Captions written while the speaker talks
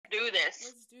this.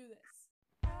 Let's do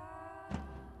this.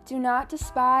 Do not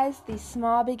despise these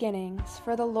small beginnings,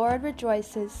 for the Lord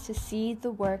rejoices to see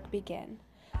the work begin.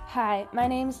 Hi, my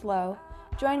name's Lo.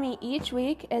 Join me each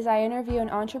week as I interview an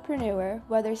entrepreneur,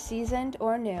 whether seasoned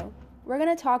or new. We're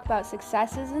going to talk about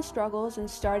successes and struggles in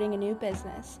starting a new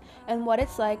business and what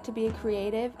it's like to be a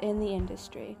creative in the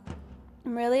industry.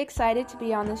 I'm really excited to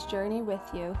be on this journey with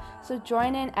you, so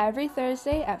join in every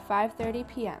Thursday at 5:30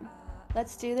 p.m.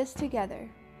 Let's do this together.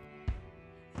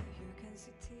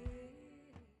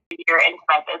 Year into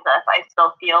my business, I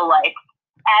still feel like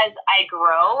as I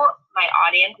grow, my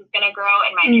audience is going to grow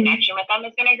and my connection with them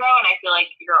is going to grow, and I feel like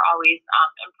you're always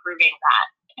improving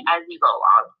that as you go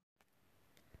along.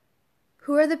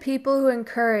 Who are the people who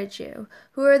encourage you?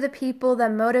 Who are the people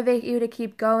that motivate you to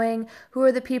keep going? Who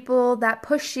are the people that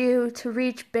push you to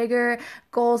reach bigger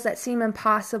goals that seem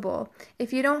impossible?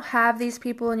 If you don't have these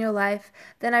people in your life,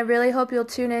 then I really hope you'll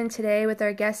tune in today with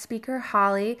our guest speaker,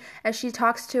 Holly, as she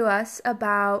talks to us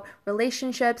about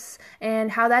relationships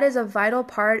and how that is a vital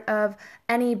part of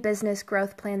any business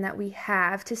growth plan that we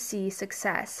have to see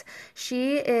success.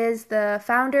 She is the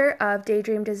founder of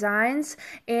Daydream Designs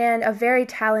and a very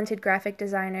talented graphic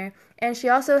designer. And she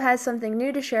also has something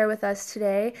new to share with us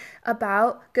today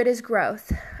about good as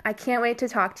growth. I can't wait to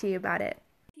talk to you about it.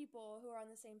 People who are on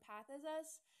the same path as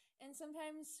us, and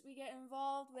sometimes we get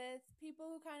involved with people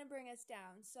who kind of bring us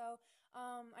down. So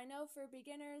I know for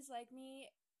beginners like me,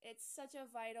 it's such a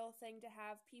vital thing to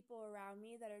have people around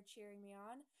me that are cheering me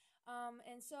on.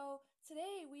 And so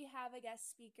today we have a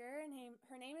guest speaker, and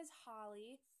her name is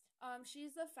Holly.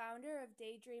 She's the founder of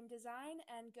Daydream Design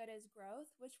and Good as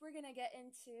Growth, which we're going to get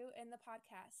into in the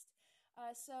podcast.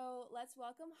 So let's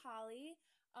welcome Holly.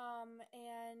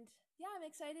 And yeah, I'm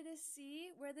excited to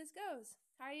see where this goes.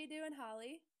 How are you doing,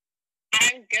 Holly?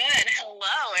 I'm good.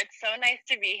 Hello. It's so nice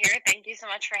to be here. Thank you so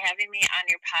much for having me on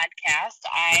your podcast.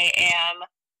 I am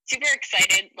super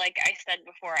excited. Like I said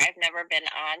before, I've never been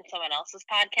on someone else's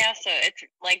podcast, so it's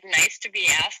like nice to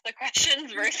be asked the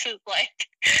questions versus like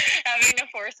having to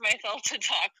force myself to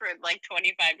talk for like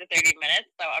 25 to 30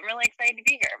 minutes. So I'm really excited to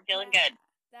be here. I'm feeling good.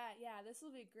 This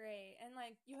will be great. And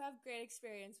like you have great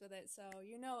experience with it, so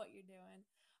you know what you're doing.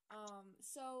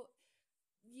 So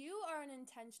you are an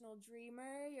intentional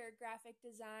dreamer, you're a graphic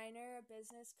designer, a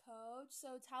business coach.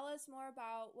 So tell us more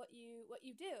about what you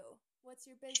do. What's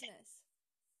your business?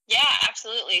 Yeah,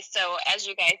 absolutely. So as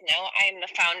you guys know, I'm the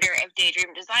founder of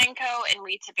Daydream Design Co., and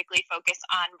we typically focus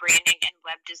on branding and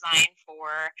web design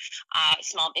for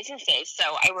small businesses. So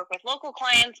I work with local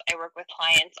clients. I work with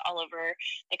clients all over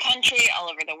the country, all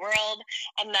over the world.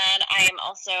 And then I am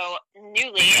also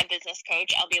newly a business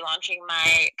coach. I'll be launching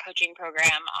my coaching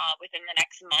program within the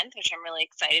next month, which I'm really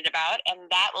excited about. And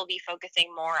that will be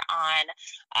focusing more on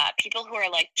people who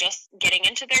are like just getting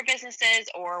into their businesses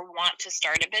or want to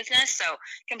start a business. So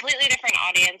completely different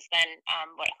audience than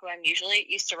who I'm usually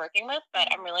used to working with, but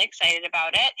I'm really excited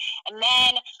about it. And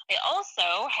then I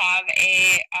also have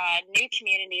a new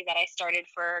community that I started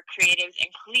for creatives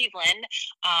in Cleveland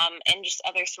and just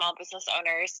other small business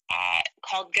owners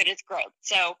called Good as Growth.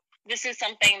 So this is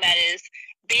something that is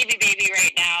baby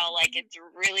right now. Like it's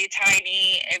really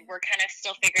tiny. We're kind of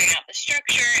still figuring out the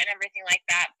structure and everything like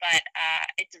that, but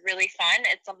it's really fun.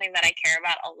 It's something that I care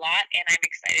about a lot, and I'm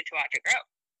excited to watch it grow.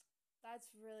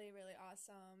 That's really, really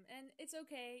awesome. And it's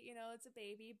okay, you know, it's a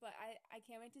baby, but I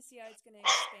can't wait to see how it's going to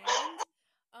expand.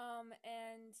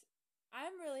 And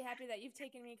I'm really happy that you've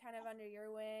taken me kind of under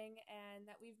your wing and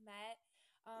that we've met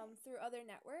through other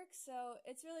networks. So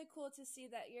it's really cool to see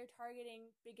that you're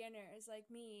targeting beginners like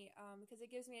me because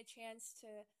it gives me a chance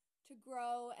to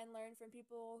grow and learn from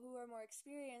people who are more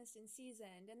experienced and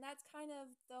seasoned. And that's kind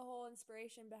of the whole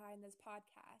inspiration behind this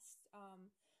podcast.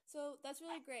 So that's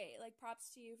really great. Like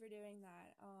props to you for doing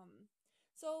that.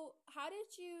 So how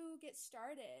did you get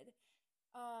started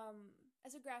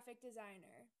as a graphic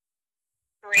designer?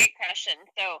 Great question.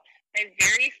 So my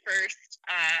very first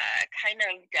kind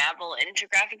of dabble into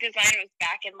graphic design was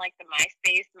back in like the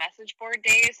MySpace message board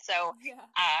days. So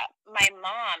my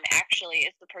mom actually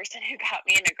is the person who got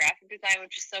me into graphic design,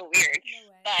 which is so weird.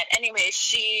 No way. But anyway,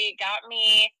 she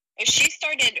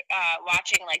started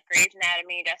watching like Grey's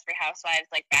Anatomy, Desperate Housewives,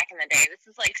 like back in the day. This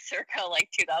is like circa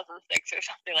like 2006 or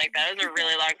something like that. It was a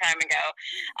really long time ago.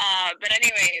 But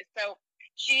anyway, so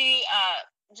she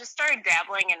just started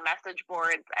dabbling in message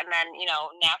boards, and then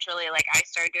naturally, like, I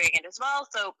started doing it as well.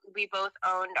 So we both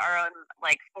owned our own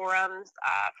like forums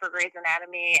for Grey's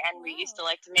Anatomy, and we used to Wow.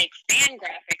 like to make fan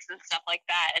graphics and stuff like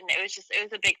that. And it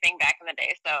was a big thing back in the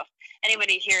day. So if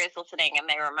anybody here is listening and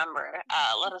they remember,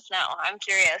 let us know. I'm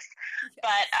curious.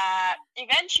 But Yes.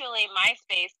 eventually,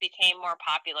 MySpace became more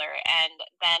popular, and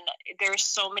then there's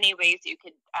so many ways you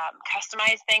could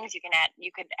customize things. You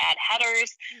could add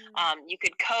headers. Mm. You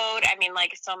could code. I mean,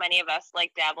 like, so many of us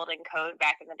like dabbled in code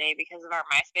back in the day because of our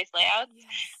MySpace layouts.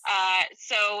 Yes.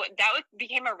 So that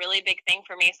became a really big thing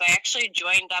for me. So I actually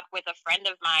joined up with a friend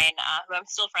of mine who I'm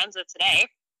still friends with today,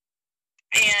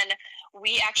 and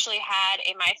we actually had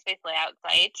a MySpace layout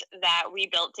site that we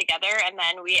built together, and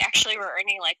then we actually were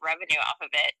earning like revenue off of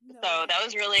it. No So that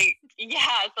was way. really,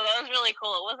 yeah, so that was really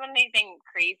cool. It wasn't anything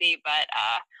crazy, but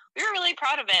we were really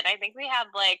proud of it. I think we had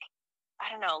like, I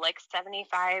don't know, like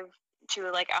 75 to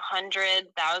like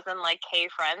 100,000 like K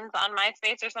friends on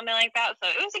MySpace or something like that. So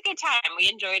it was a good time. We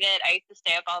enjoyed it. I used to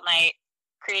stay up all night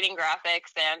creating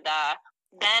graphics, and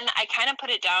then I kind of put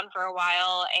it down for a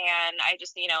while, and I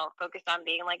just, focused on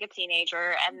being like a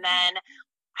teenager. And then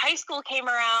high school came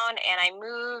around, and I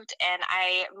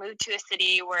moved to a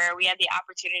city where we had the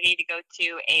opportunity to go to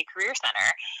a career center.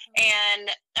 And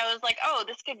I was like, oh,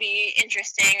 this could be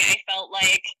interesting. I felt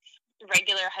like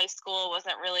regular high school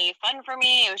wasn't really fun for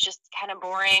me. It was just kind of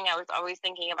boring. I was always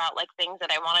thinking about like things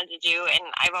that I wanted to do, and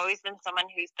I've always been someone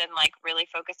who's been like really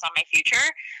focused on my future.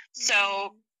 So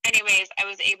Mm. anyways, I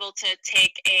was able to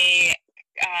take a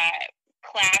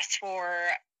class for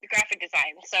graphic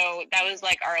design. So that was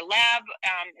like our lab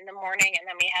in the morning, and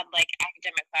then we had like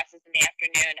academic classes in the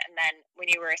afternoon. And then when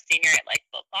you were a senior, it like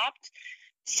flip flopped.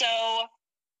 So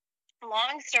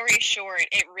long story short,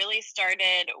 it really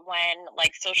started when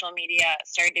like social media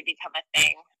started to become a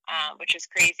thing, Mm. which is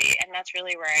crazy. And that's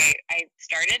really where I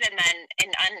started. And then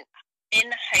in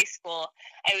high school,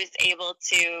 I was able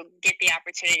to get the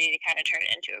opportunity to kind of turn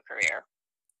it into a career.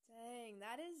 Dang,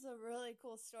 that is a really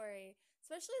cool story.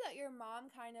 Especially that your mom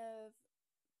kind of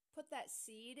put that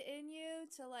seed in you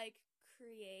to like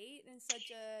create in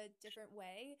such a different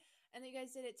way and that you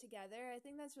guys did it together. I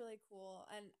think that's really cool.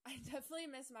 And I definitely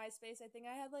miss MySpace. I think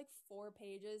I had like 4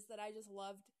 pages that I just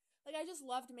loved. Like I just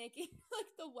loved making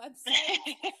like the websites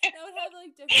that would have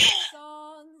like different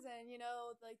songs and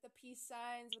like the peace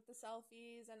signs with the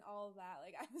selfies and all of that.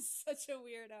 Like I was such a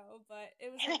weirdo, but I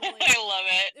love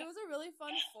it it. was a really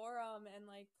fun forum and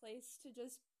like place to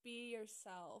just be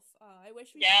yourself. I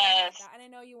wish we still had Yes. that, and I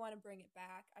know you want to bring it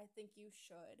back. I think you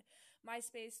should.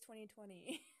 MySpace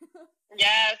 2020.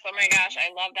 Yes, oh my gosh, um, I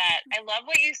love that. I love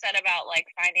what you said about like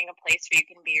finding a place where you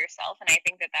can be yourself, and I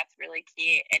think that that's really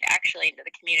key and actually into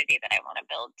the community that I want to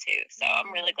build too. So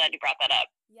I'm really mm, glad you brought that up.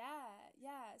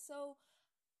 yeah. So,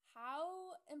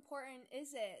 how important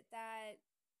is it that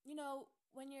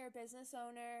when you're a business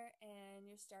owner and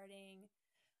you're starting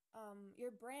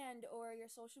your brand or your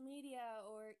social media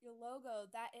or your logo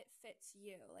that it fits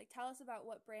you? Like, tell us about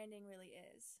what branding really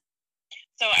is.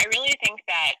 So I really think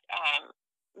that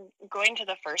going to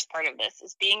the first part of this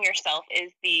is being yourself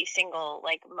is the single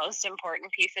like most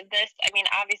important piece of this. I mean,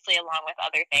 obviously along with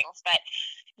other things, but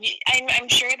I'm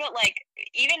sure that like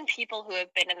even people who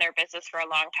have been in their business for a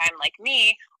long time, like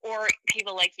me, or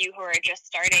people like you who are just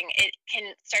starting, it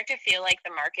can start to feel like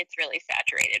the market's really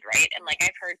saturated, right? And like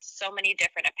I've Yes. heard so many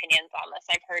different opinions on this.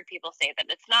 I've heard people say that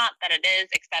it's not, that it is,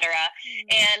 etc.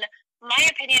 Mm, And my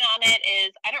opinion on it is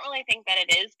I don't really think that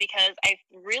it is, because I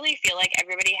really feel like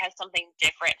everybody has something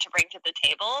different to bring to the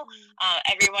table. mm,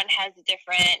 Everyone has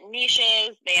different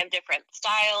niches, they have different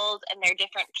styles, and they're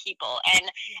different people. And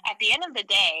at the yes. end of the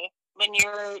day, when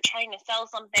you're trying to sell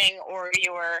something or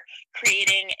you're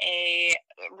creating a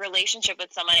relationship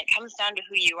with someone, it comes down to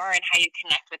who you are and how you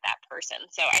connect with that person.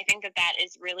 So I think that that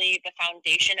is really the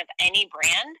foundation of any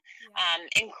brand,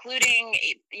 Yeah. including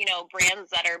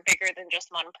brands that are bigger than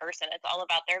just one person. It's all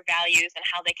about their values and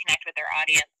how they connect with their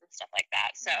audience and stuff like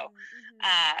that. So Mm, mm-hmm.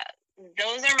 uh,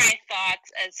 those are my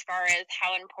thoughts as far as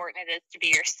how important it is to be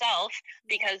yourself,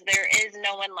 Yeah. because there is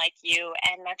no one like you,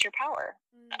 and that's your power.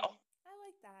 So. I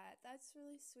like that. That's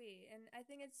really sweet. And I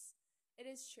think it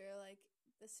is true. Like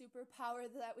the superpower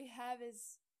that we have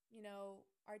is,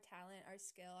 our talent, our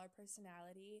skill, our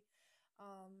personality.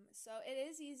 So it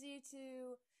is easy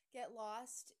to get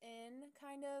lost in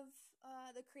kind of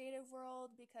the creative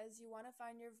world because you want to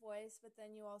find your voice, but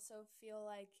then you also feel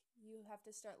like you have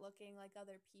to start looking like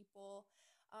other people.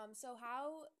 So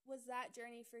how was that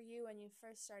journey for you when you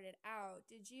first started out?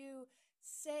 Did you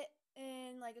sit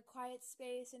in like a quiet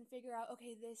space and figure out,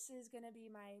 okay, this is going to be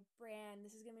my brand,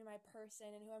 this is going to be my person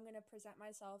and who I'm going to present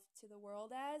myself to the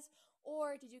world as?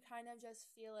 Or did you kind of just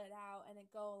feel it out and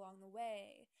it go along the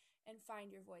way and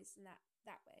find your voice in that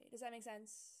way? Does that make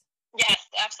sense? Yes,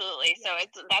 absolutely. So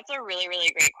that's a really,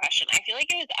 really great question. I feel like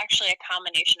it was actually a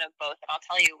combination of both, and I'll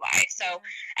tell you why. So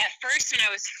at first, when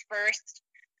I was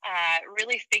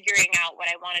really figuring out what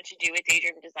I wanted to do with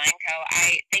Daydream Design Co.,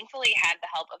 I thankfully had the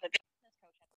help of a business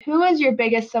coach. Who was your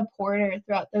biggest supporter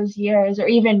throughout those years, or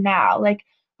even now? Like,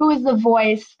 who was the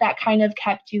voice that kind of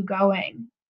kept you going?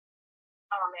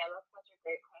 Oh man, that's such a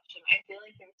great question. I feel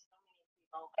like there's so many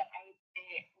people, but I would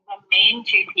say the main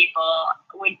two people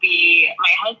would be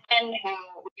my husband, who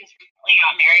we just recently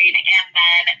got married, and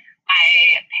then my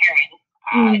parents.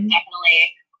 Definitely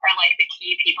are like the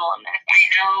key people in this. I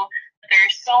know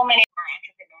there's so many more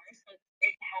entrepreneurs, so it's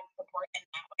great to have support in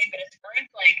that way. But as far as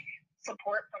like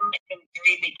support from like the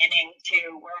very beginning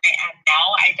to where I am now,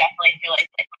 I definitely feel like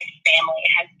my family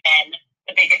has been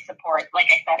the biggest support,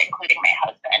 like I said, including my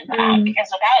husband. Because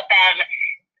without them,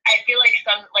 I feel like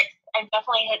I've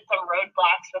definitely hit some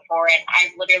roadblocks before, and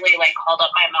I've literally like called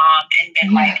up my mom and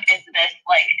been like, is this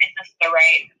the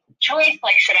right choice?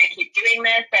 Like, should I keep doing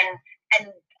this?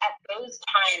 And at those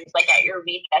times, like at your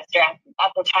weakest or at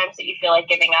the times that you feel like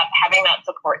giving up, having that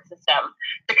support system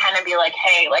to kind of be like,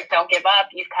 hey, like don't give up,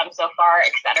 you've come so far,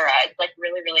 etc. It's like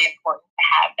really, really important to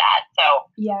have that. So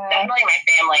definitely my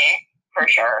family for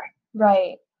sure.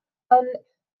 Right.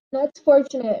 That's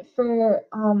fortunate for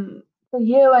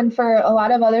you and for a lot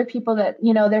of other people that,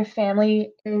 you know, their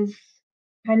family is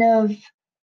kind of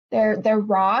their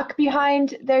rock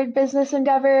behind their business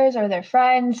endeavors or their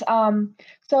friends.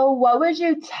 So what would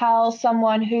you tell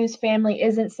someone whose family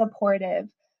isn't supportive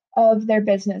of their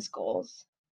business goals?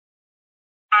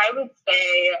 I would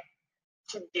say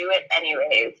to do it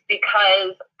anyways,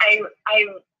 because I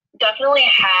definitely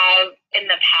have in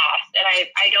the past, and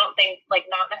I don't think, like,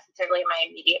 not necessarily my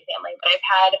immediate family, but I've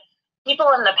had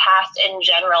people in the past in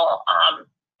general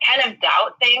kind of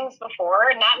doubt things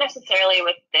before, not necessarily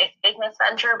with this business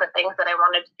venture, but things that I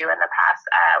wanted to do in the past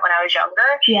when I was younger.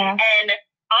 And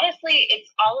honestly,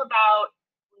 it's all about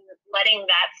letting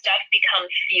that stuff become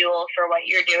fuel for what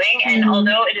you're doing. And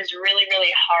although it is really,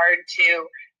 really hard to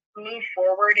move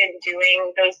forward in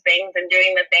doing those things and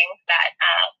doing the things that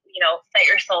set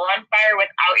your soul on fire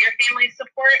without your family's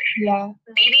support,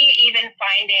 maybe even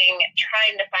trying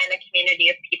to find a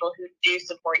community of people who do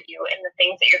support you in the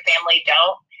things that your family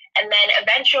don't. And then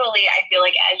eventually I feel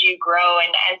like as you grow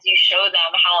and as you show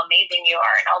them how amazing you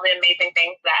are and all the amazing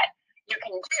things that you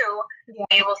can do,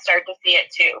 they will start to see it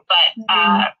too. But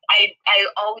I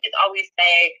always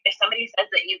say, if somebody says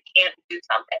that you can't do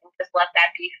something, just let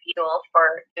that be fuel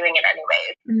for doing it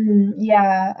anyways.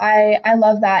 Yeah, I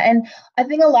love that. And I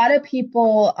think a lot of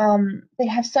people, they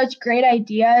have such great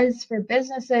ideas for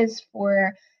businesses,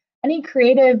 for any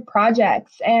creative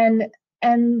projects. And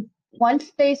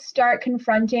once they start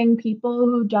confronting people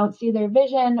who don't see their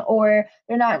vision or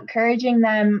they're not encouraging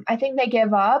them, I think they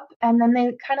give up and then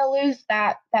they kind of lose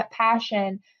that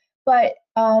passion. But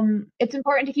it's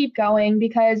important to keep going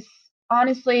because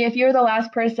honestly, if you were the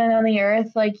last person on the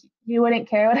earth, like you wouldn't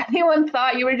care what anyone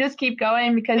thought. You would just keep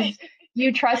going because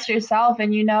you trust yourself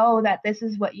and you know that this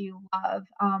is what you love.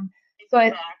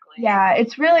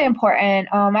 It's really important.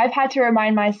 I've had to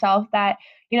remind myself that,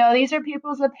 you know, these are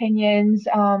people's opinions.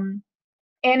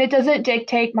 And it doesn't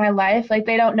dictate my life. Like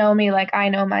they don't know me like I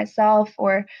know myself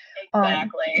or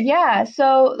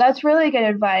so that's really good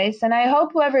advice. And I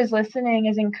hope whoever's listening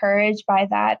is encouraged by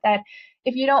that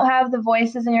if you don't have the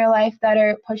voices in your life that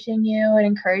are pushing you and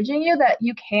encouraging you, that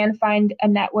you can find a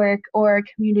network or a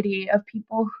community of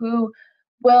people who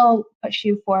will push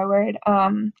you forward.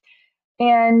 And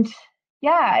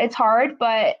it's hard,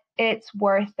 but it's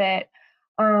worth it.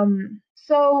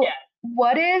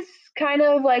 What is kind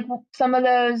of like some of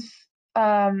those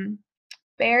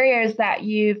barriers that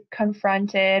you've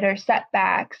confronted or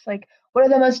setbacks? Like, what are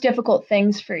the most difficult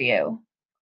things for you?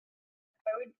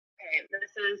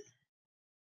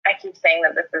 I keep saying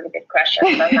that this is a good question,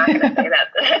 so I'm not going to say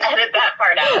that. Edit that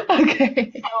part out.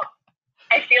 Okay. So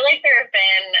I feel like there have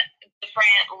been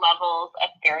different levels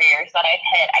of barriers that I've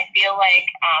hit. I feel like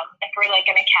if we're like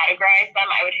going to categorize them,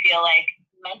 I would feel like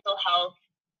mental health,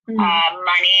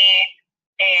 money,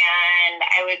 and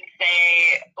I would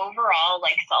say overall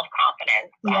like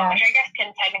self-confidence, which I guess can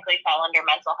technically fall under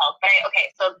mental health. But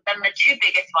so then the two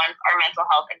biggest ones are mental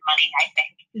health and money, I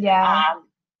think.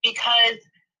 Because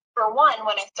for one,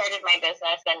 when I started my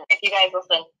business, and if you guys,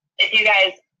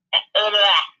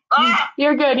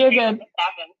 you're good.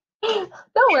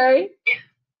 Don't worry.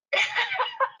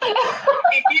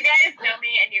 If you guys know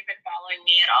me and you've been following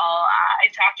me at all, I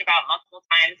talked about multiple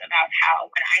times about how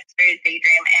when I started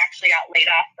Daydream, I actually got laid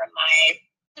off from my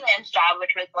freelance job,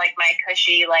 which was like my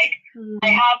cushy, like I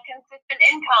have consistent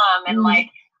income and like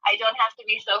I don't have to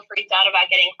be so freaked out about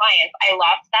getting clients. I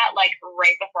lost that like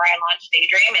right before I launched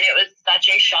Daydream, and it was such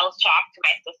a shell shock to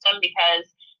my system because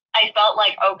I felt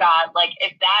like, oh God, like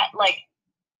if that like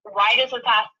why does this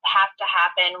have to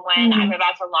happen when I'm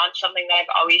about to launch something that I've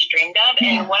always dreamed of?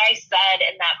 And what I said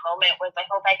in that moment was, I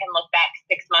hope I can look back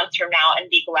 6 months from now and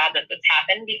be glad that this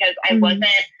happened because I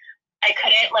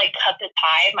couldn't like cut the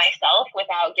tie myself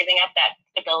without giving up that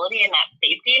stability and that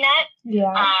safety net.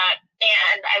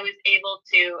 And I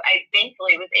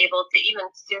thankfully was able to even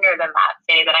sooner than that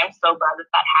say that I'm so glad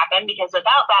that that happened because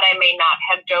without that, I may not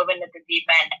have dove into the deep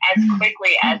end as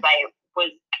quickly as I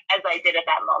did at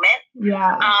that moment.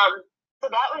 So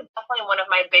that was definitely one of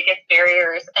my biggest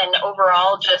barriers. And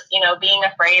overall, just, being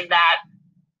afraid that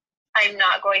I'm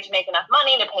not going to make enough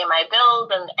money to pay my bills.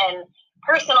 And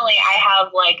personally, I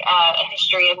have like a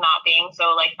history of not being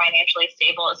so like financially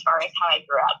stable as far as how I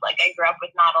grew up. Like I grew up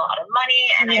with not a lot of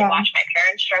money and I watched my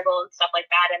parents struggle and stuff like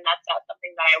that. And that's not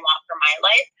something that I want for my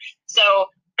life. So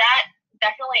that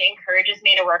definitely encourages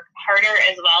me to work harder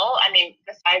as well. I mean,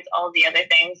 besides all the other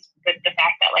things, with the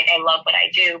fact that like I love what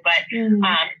I do, but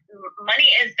money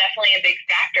is definitely a big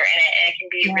factor in it, and it can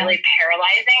be really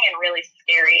paralyzing and really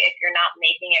scary if you're not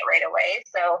making it right away.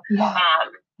 So,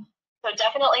 so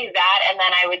definitely that, and then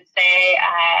I would say,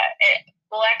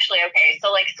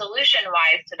 so like solution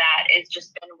wise to that is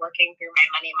just been working through my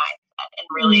money mindset and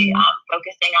really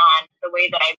focusing on the way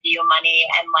that I view money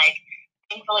and like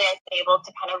thankfully I've been able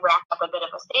to kind of rack up a bit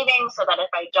of a savings so that if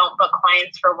I don't book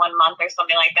clients for 1 month or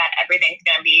something like that, everything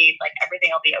will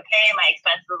be okay. My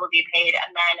expenses will be paid.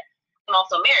 And then I'm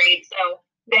also married, so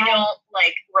they don't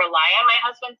like rely on my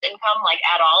husband's income like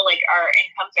at all. Like our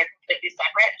incomes are completely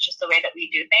separate. It's just the way that we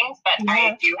do things. But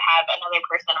I do have another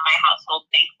person in my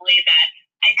household, thankfully, that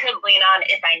I could lean on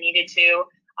if I needed to.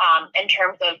 In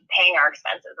terms of paying our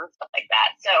expenses and stuff like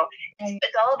that. So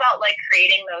it's all about like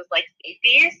creating those like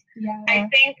safeties, I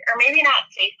think, or maybe not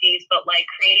safeties, but like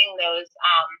creating those,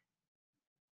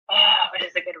 what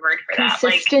is a good word for that?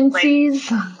 Consistencies.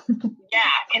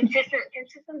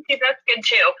 Consistency, that's good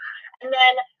too. And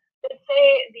then I'd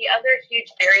say the other huge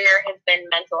barrier has been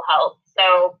mental health.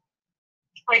 So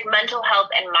like mental health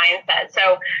and mindset.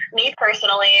 So me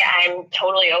personally, I'm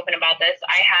totally open about this.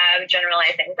 I have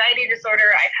generalized anxiety disorder.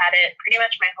 I've had it pretty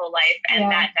much my whole life. And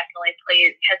that definitely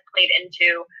has played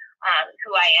into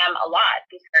who I am a lot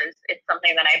because it's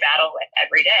something that I battle with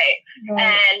every day.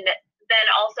 And then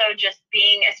also just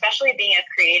especially being a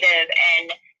creative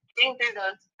and getting through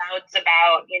those doubts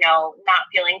about, not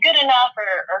feeling good enough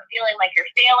or feeling like you're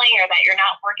failing or that you're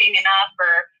not working enough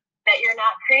or that you're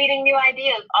not creating new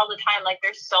ideas all the time. Like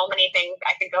there's so many things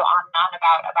I could go on and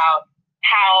on about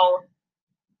how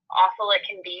awful it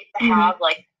can be to have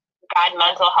like bad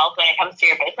mental health when it comes to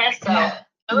your business. So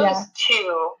those two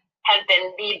have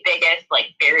been the biggest like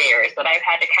barriers that I've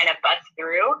had to kind of bust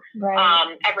through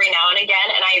every now and again.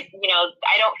 And I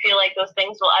don't feel like those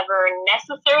things will ever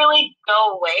necessarily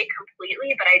go away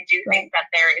completely, but I do think that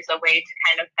there is a way to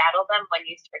kind of battle them when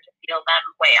you start to feel them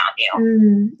weigh on you.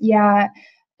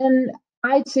 And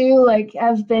I too, like,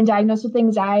 have been diagnosed with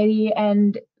anxiety,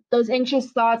 and those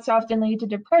anxious thoughts often lead to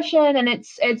depression. And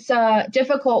it's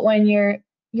difficult when you're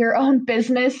your own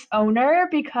business owner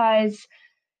because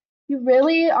you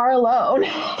really are alone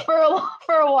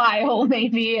for a while,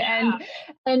 maybe, and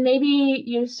maybe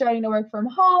you're starting to work from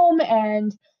home,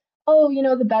 and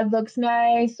the bed looks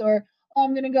nice, or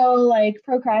I'm gonna go like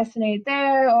procrastinate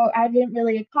there, or I didn't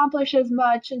really accomplish as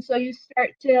much, and so you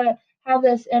start to have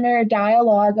this inner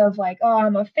dialogue of like, oh,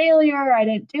 I'm a failure, I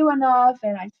didn't do enough,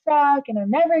 and I suck, and I'm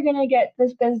never gonna get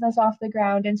this business off the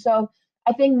ground. And so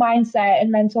I think mindset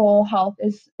and mental health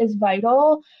is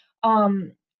vital.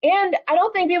 And I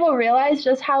don't think people realize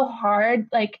just how hard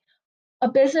like a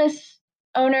business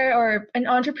owner or an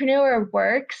entrepreneur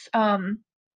works.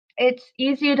 It's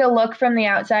easy to look from the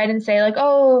outside and say like,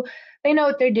 oh, they know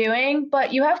what they're doing,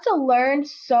 but you have to learn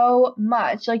so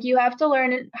much. Like you have to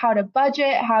learn how to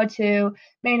budget, how to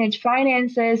manage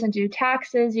finances and do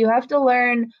taxes. You have to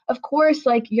learn, of course,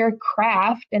 like your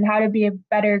craft and how to be a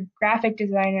better graphic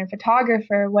designer,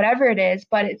 photographer, whatever it is.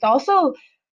 But it's also,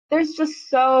 there's just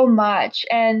so much.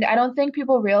 And I don't think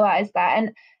people realize that.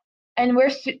 And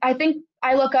I think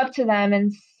I look up to them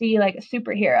and see like a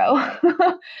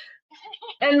superhero.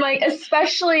 And like,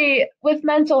 especially with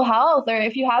mental health, or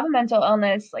if you have a mental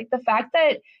illness, like the fact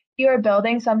that you are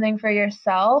building something for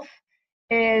yourself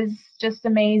is just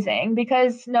amazing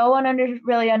because no one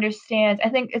really understands. I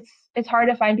think it's hard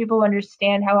to find people who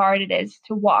understand how hard it is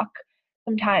to walk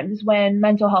sometimes when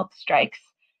mental health strikes.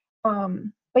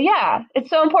 But yeah, it's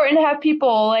so important to have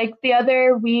people. Like the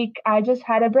other week, I just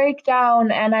had a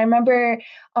breakdown, and I remember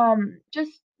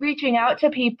just reaching out to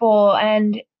people,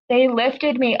 and they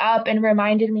lifted me up and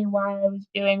reminded me why I was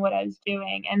doing what I was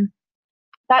doing. And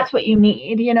that's what you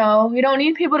need, you know? You don't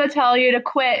need people to tell you to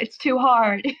quit. It's too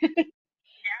hard. Yeah,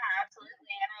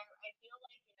 absolutely. And I feel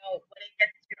like, when it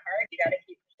gets too hard, you got to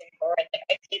keep pushing forward. Like,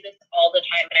 I see this all the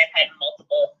time, and I've had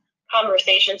multiple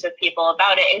conversations with people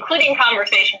about it, including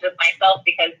conversations with myself,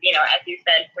 because, as you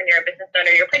said, when you're a business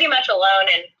owner, you're pretty much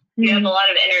alone and you have a lot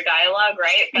of inner dialogue,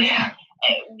 right? But, Yeah.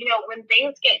 When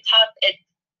things get tough,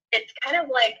 it's kind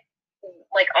of like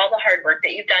all the hard work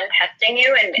that you've done testing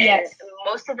you. And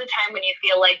most of the time when you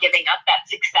feel like giving up, that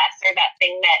success or that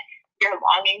thing that you're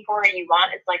longing for and you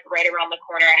want is like right around the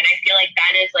corner. And I feel like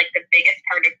that is like the biggest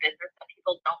part of business that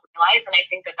people don't realize. And I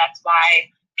think that that's why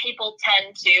people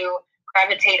tend to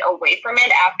gravitate away from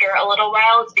it after a little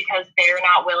while, is because they're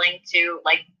not willing to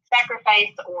like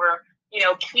sacrifice or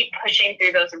keep pushing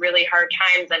through those really hard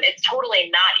times. And it's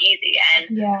totally not easy. And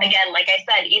again, like I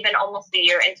said, even almost a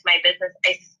year into my business,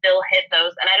 I still hit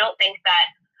those. And I don't think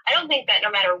that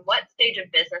no matter what stage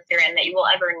of business you're in, that you will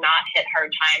ever not hit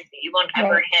hard times, that you won't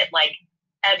ever hit like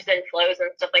ebbs and flows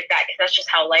and stuff like that, because that's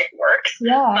just how life works.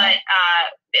 Yeah. But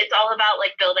it's all about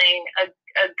like building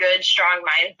a good, strong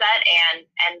mindset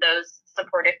and those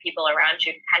supportive people around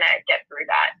you to kind of get through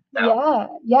that.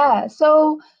 So. Yeah.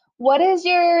 So what is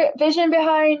your vision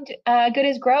behind Good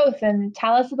is Growth? And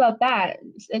tell us about that.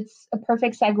 It's a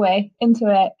perfect segue into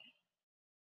it.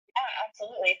 Yeah,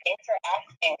 absolutely. Thanks for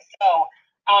asking. So,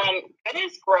 Good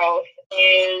is Growth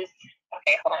is,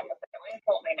 okay, hold on a second. Let me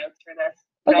pull up my notes for this.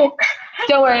 Okay.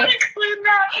 Don't worry. Don't include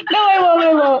that. No, I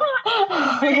won't.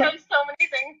 I have so many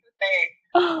things to say.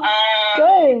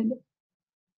 Good.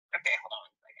 Okay, hold on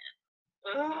a second.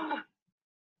 Ugh.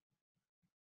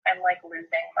 I'm like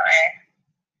losing my...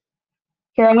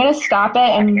 Here, I'm going to stop it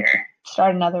and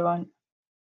start another one.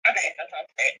 Okay, that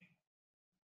sounds great.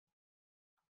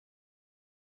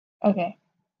 Okay,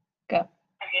 go.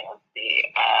 Okay, let's see.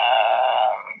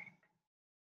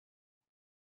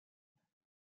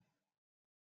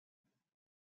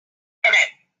 Okay,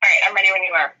 all right, I'm ready when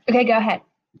you are. Okay, go ahead.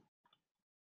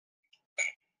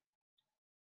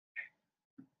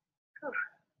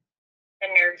 The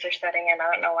nerves are setting in.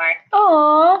 I don't know why.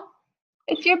 Aw,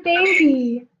 it's your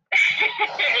baby.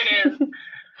 It is.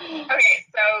 Okay,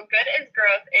 so Good is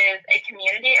Growth is a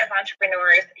community of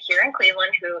entrepreneurs here in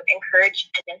Cleveland who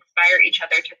encourage and inspire each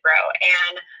other to grow.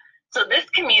 And so this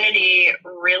community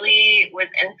really was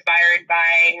inspired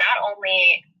by not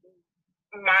only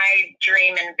my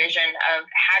dream and vision of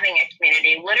having a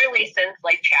community, literally since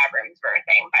like chat rooms were a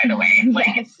thing, by the way.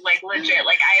 Like legit,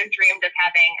 like I have dreamed of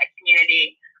having a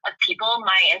community of people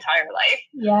my entire life.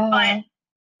 Yeah. But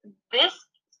this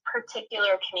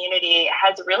particular community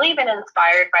has really been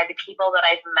inspired by the people that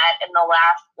I've met in the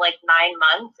last like 9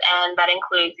 months, and that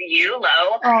includes you,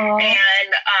 Lo.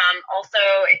 And also,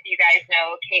 if you guys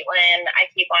know Caitlin, I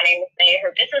keep wanting to say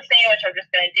her business name, which I'm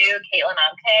just going to do, Caitlin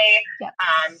on K. Yes.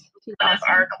 One of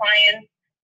our clients.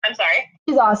 I'm sorry?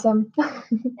 She's awesome.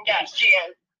 Yes, she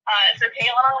is. So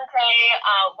Caitlin on K,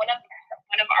 one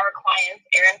of our clients,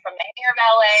 Aaron from the Hanger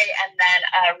Ballet, and then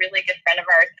a really good friend of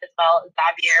ours as well,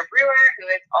 Xavier Brewer, who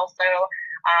is also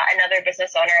another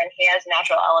business owner, and he has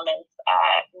Natural Elements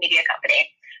media company.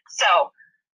 So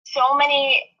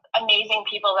many amazing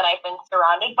people that I've been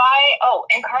surrounded by. Oh,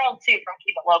 and Carl too from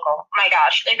Keep It Local. My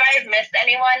gosh, if I've missed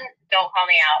anyone, don't call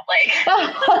me out. Like,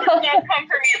 don't come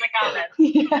for me in the comments.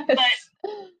 Yes. But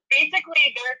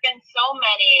basically, there have been so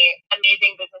many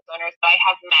amazing business owners that I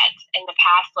have met in the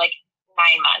past like 9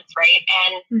 months, right?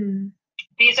 And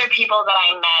these are people that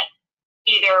I met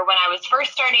either when I was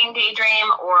first starting Daydream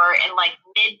or in like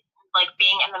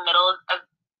being in the middle of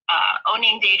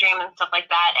owning Daydream and stuff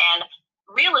like that. And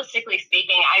realistically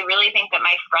speaking, I really think that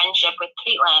my friendship with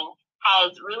Caitlin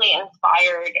has really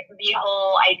inspired the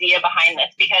whole idea behind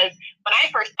this, because when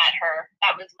I first met her,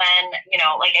 that was when,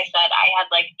 like I said, I had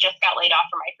like just got laid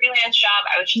off from my freelance job.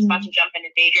 I was just about to jump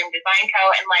into Daydream Design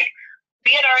Co. And like,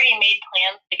 we had already made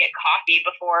plans to get coffee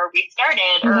before we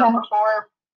started or before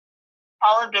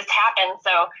all of this happened.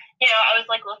 So, I was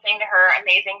like listening to her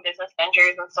amazing business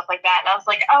ventures and stuff like that. And I was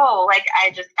like, oh, like I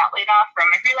just got laid off from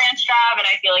my freelance job and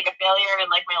I feel like a failure and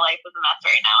like my life is a mess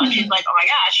right now. And she's like, oh my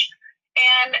gosh.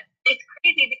 And it's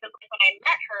crazy because like when I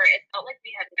met her, it felt like we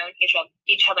had known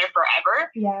each other forever.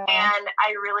 Yeah. And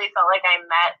I really felt like I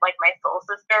met like my soul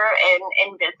sister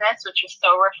in business, which was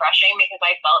so refreshing because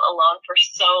I felt alone for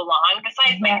so long,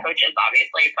 besides my coaches,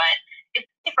 obviously. But it's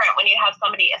different when you have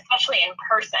somebody, especially in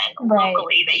person,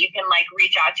 locally, that you can like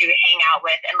reach out to, hang out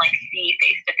with, and like see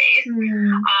face to face.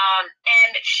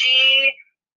 And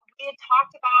we had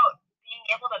talked about being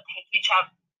able to pick each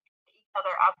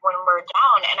other up when we're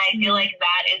down, and I feel like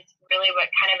that is really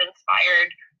what kind of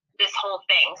inspired this whole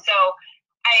thing. So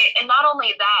and not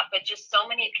only that, but just so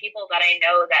many people that I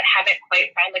know that haven't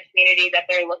quite found the community that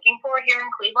they're looking for here in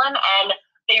Cleveland, and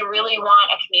they really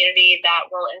want a community that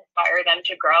will inspire them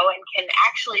to grow and can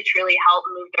actually truly help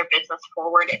move their business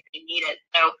forward if they need it.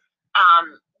 So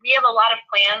we have a lot of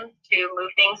plans to move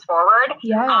things forward.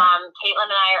 Caitlin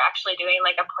and I are actually doing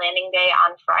like a planning day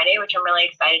on Friday, which I'm really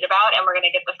excited about, and we're going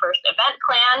to get the first event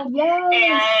planned.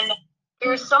 And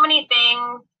there's so many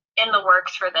things in the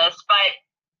works for this, but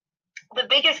the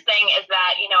biggest thing is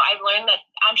that, I've learned that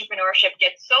entrepreneurship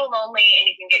gets so lonely, and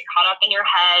you can get caught up in your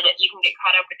head. You can get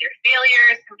caught up with your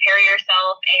failures, compare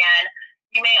yourself, and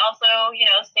you may also,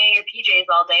 stay in your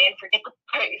PJs all day and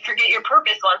forget your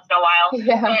purpose once in a while.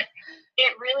 But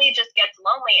it really just gets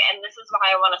lonely, and this is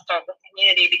why I want to start this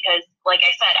community because, like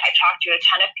I said, I talked to a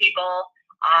ton of people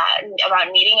about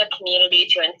needing a community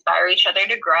to inspire each other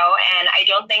to grow, and I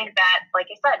don't think that, like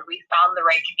I said, we found the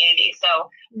right community. So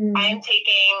I'm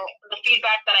taking the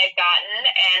feedback that I've gotten,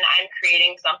 and I'm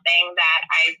creating something that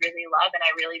I really love and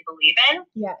I really believe in,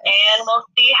 and we'll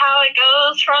see how it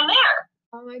goes from there.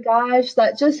 Oh my gosh,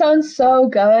 that just sounds so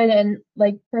good and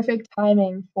like perfect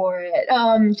timing for it.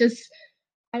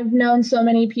 I've known so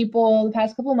many people the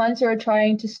past couple months who are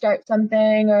trying to start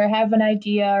something or have an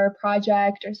idea or a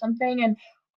project or something, and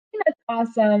I think that's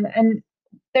awesome. And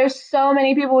there's so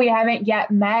many people we haven't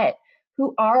yet met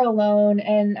who are alone,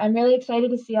 and I'm really excited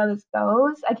to see how this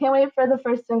goes. I can't wait for the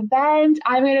first event.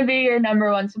 I'm going to be your number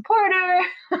one supporter.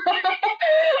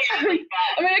 I'm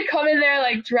going to come in there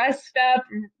like dressed up,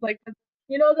 like,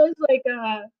 those like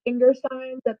finger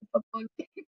signs at the football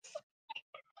games.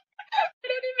 I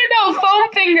don't even know.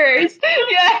 Foam fingers.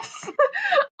 Yes.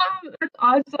 That's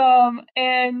awesome.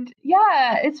 And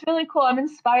yeah, it's really cool. I'm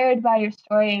inspired by your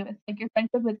story with like your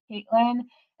friendship with Caitlin.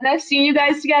 And I've seen you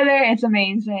guys together. It's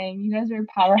amazing. You guys are a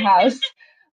powerhouse.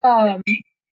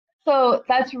 So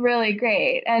that's really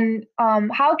great. And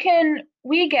how can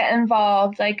we get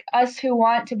involved, like us who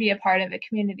want to be a part of a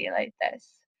community like this?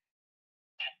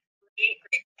 Great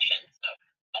question. So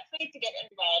best way to get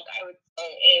involved, I would say,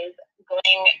 is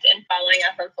going and following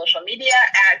us on social media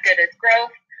at Good as Growth.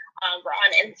 We're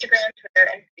on Instagram, Twitter,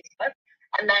 and Facebook.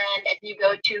 And then if you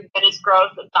go to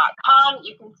goodasgrowth.com,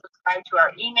 you can subscribe to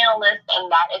our email list, and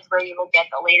that is where you will get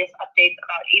the latest updates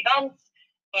about events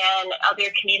and other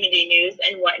community news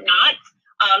and whatnot.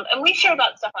 And we share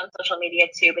that stuff on social media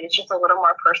too, but it's just a little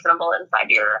more personable in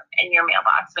your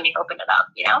mailbox when you open it up,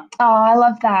 Oh, I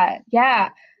love that. Yeah.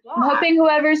 I'm hoping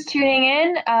whoever's tuning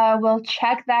in will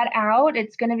check that out.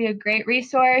 It's going to be a great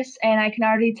resource, and I can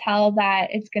already tell that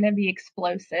it's going to be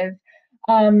explosive,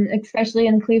 especially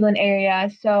in the Cleveland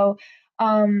area. So,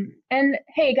 and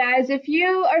hey guys, if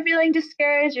you are feeling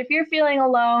discouraged, if you're feeling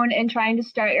alone and trying to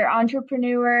start your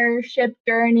entrepreneurship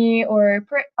journey or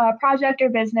project or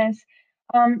business,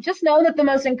 just know that the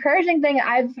most encouraging thing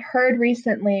I've heard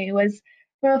recently was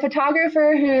from a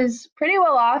photographer who's pretty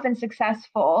well off and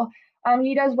successful.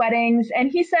 He does weddings, and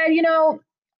he said,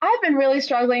 I've been really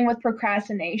struggling with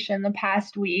procrastination the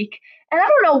past week, and I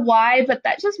don't know why, but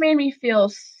that just made me feel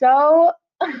so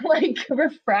like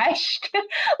refreshed.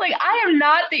 Like I am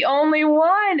not the only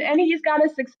one, and he's got a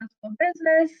successful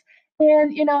business,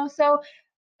 and so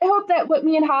I hope that what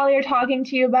me and Holly are talking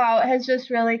to you about has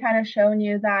just really kind of shown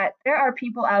you that there are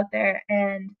people out there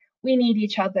and we need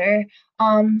each other.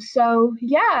 So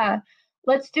yeah,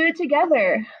 let's do it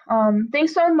together.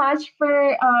 Thanks so much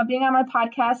for being on my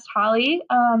podcast, Holly.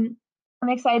 I'm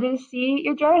excited to see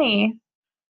your journey.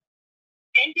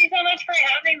 Thank you so much for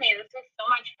having me. This was so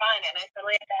much fun, and I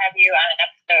totally have to have you on an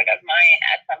episode of mine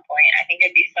at some point. I think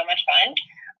it'd be so much fun.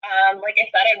 Like I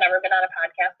said, I've never been on a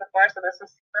podcast before, so this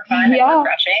was super fun and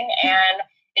refreshing, and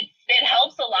it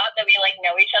helps a lot that we like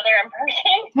know each other in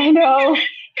person. I know.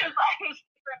 Because I was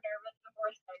super nervous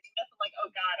before starting this. I'm like, oh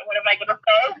God, what am I gonna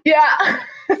say? Yeah.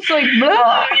 It's like,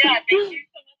 blah. Yeah, thank you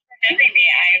so much for having me.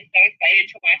 I am so excited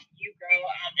to watch you grow.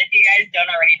 If you guys don't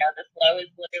already know, this Flow is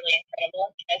literally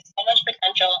incredible. It has so much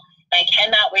potential, and I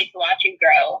cannot wait to watch you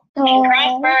grow and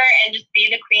prosper and just be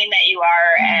the queen that you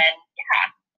are. And yeah.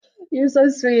 You're so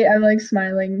sweet. I'm like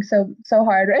smiling so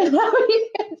hard right now.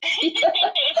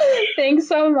 Thanks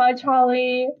so much,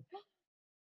 Holly.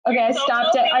 Okay, I So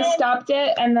stopped it. I focused. stopped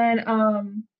it, and then yeah,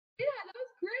 that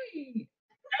was great.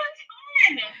 That was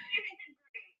fun.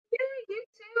 Yeah, you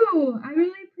too. I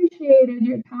really appreciated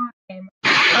your time.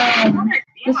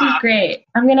 This is Yeah. great.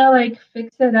 I'm gonna like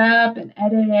fix it up and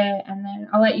edit it, and then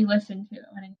I'll let you listen to it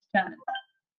when it's done.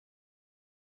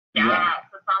 Yeah, Yeah. that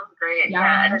sounds great. Yeah.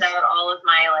 Yeah, edit out all of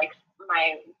my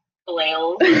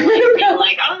flails of being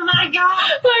like, oh my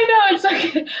god. I know it's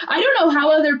like I don't know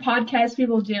how other podcast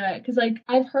people do it because like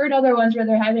I've heard other ones where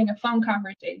they're having a phone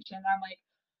conversation. I'm like,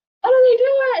 how do they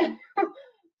do it?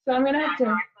 So I'm gonna have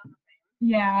to.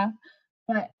 Yeah,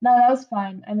 but no, that was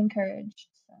fun. I'm encouraged.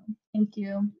 So thank you.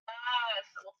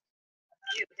 So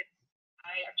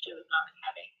I actually was not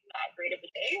having that great of a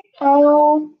day.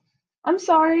 Oh, I'm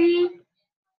sorry.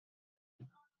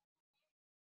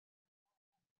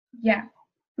 Yeah.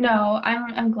 No,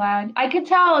 I'm glad. I could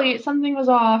tell something was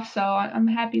off, so I'm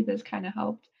happy this kind of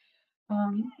helped.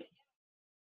 Um,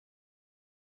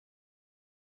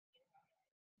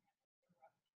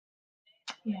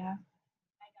 yeah,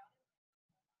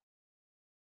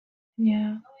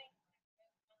 yeah,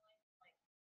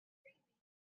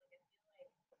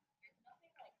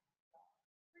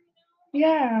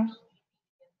 yeah.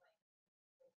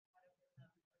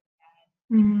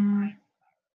 Mm,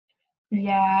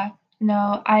 yeah.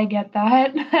 No, I get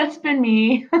that. That's been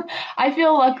me. I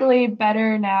feel luckily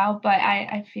better now, but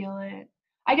I feel it.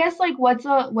 I guess like what's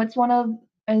one of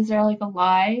is there like a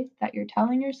lie that you're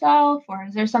telling yourself, or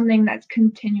is there something that's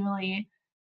continually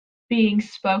being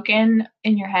spoken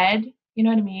in your head? You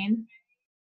know what I mean?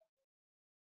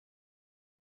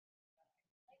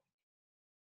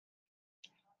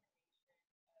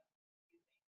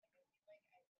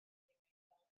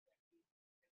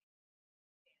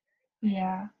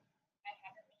 Yeah.